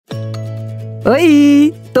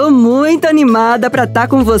Oi! Tô muito animada para estar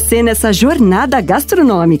com você nessa jornada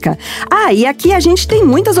gastronômica. E aqui a gente tem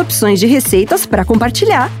muitas opções de receitas para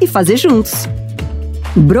compartilhar e fazer juntos.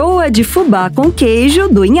 Broa de fubá com queijo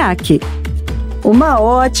do nhaque. Uma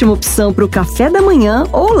ótima opção para o café da manhã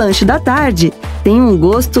ou lanche da tarde. Tem um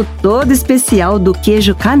gosto todo especial do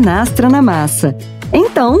queijo canastra na massa.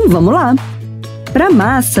 Então, vamos lá! Para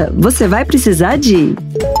massa, você vai precisar de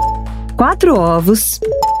 4 ovos,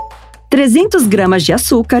 300 gramas de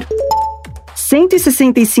açúcar,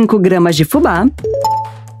 165 gramas de fubá,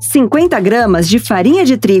 50 gramas de farinha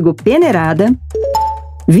de trigo peneirada,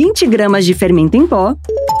 20 gramas de fermento em pó,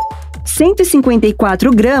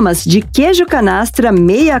 154 gramas de queijo canastra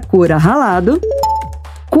meia cura ralado,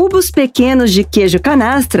 cubos pequenos de queijo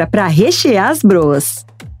canastra para rechear as broas.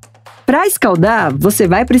 Para escaldar, você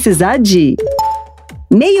vai precisar de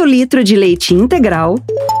meio litro de leite integral,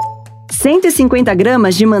 150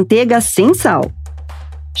 gramas de manteiga sem sal.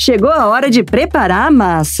 Chegou a hora de preparar a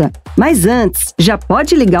massa, mas antes já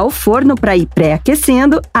pode ligar o forno para ir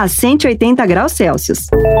pré-aquecendo a 180 graus Celsius.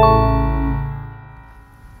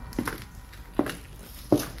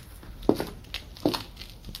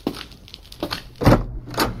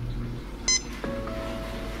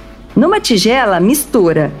 Numa tigela,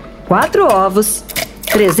 mistura 4 ovos,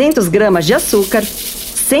 300 gramas de açúcar,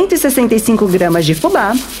 165 gramas de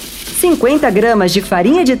fubá, 50 gramas de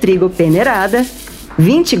farinha de trigo peneirada,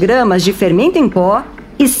 20 gramas de fermento em pó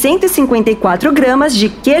e 154 gramas de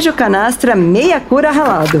queijo canastra meia cura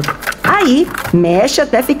ralado. Aí, mexe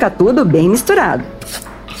até ficar tudo bem misturado.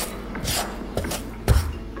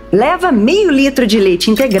 Leva meio litro de leite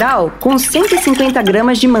integral com 150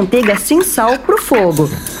 gramas de manteiga sem sal para o fogo.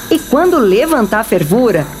 E quando levantar a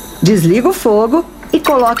fervura, desliga o fogo e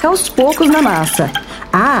coloca aos poucos na massa.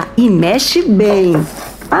 E mexe bem!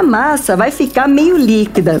 A massa vai ficar meio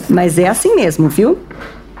líquida, mas é assim mesmo, viu?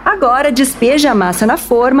 Agora despeja a massa na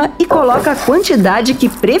forma e coloca a quantidade que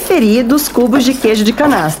preferir dos cubos de queijo de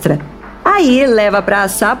canastra. Aí leva para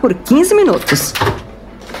assar por 15 minutos.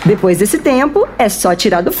 Depois desse tempo, é só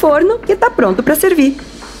tirar do forno e tá pronto para servir.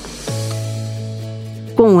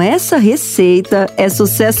 Com essa receita, é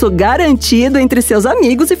sucesso garantido entre seus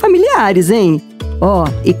amigos e familiares, hein?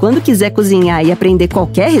 E quando quiser cozinhar e aprender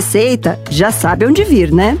qualquer receita, já sabe onde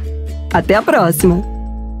vir, né? Até a próxima!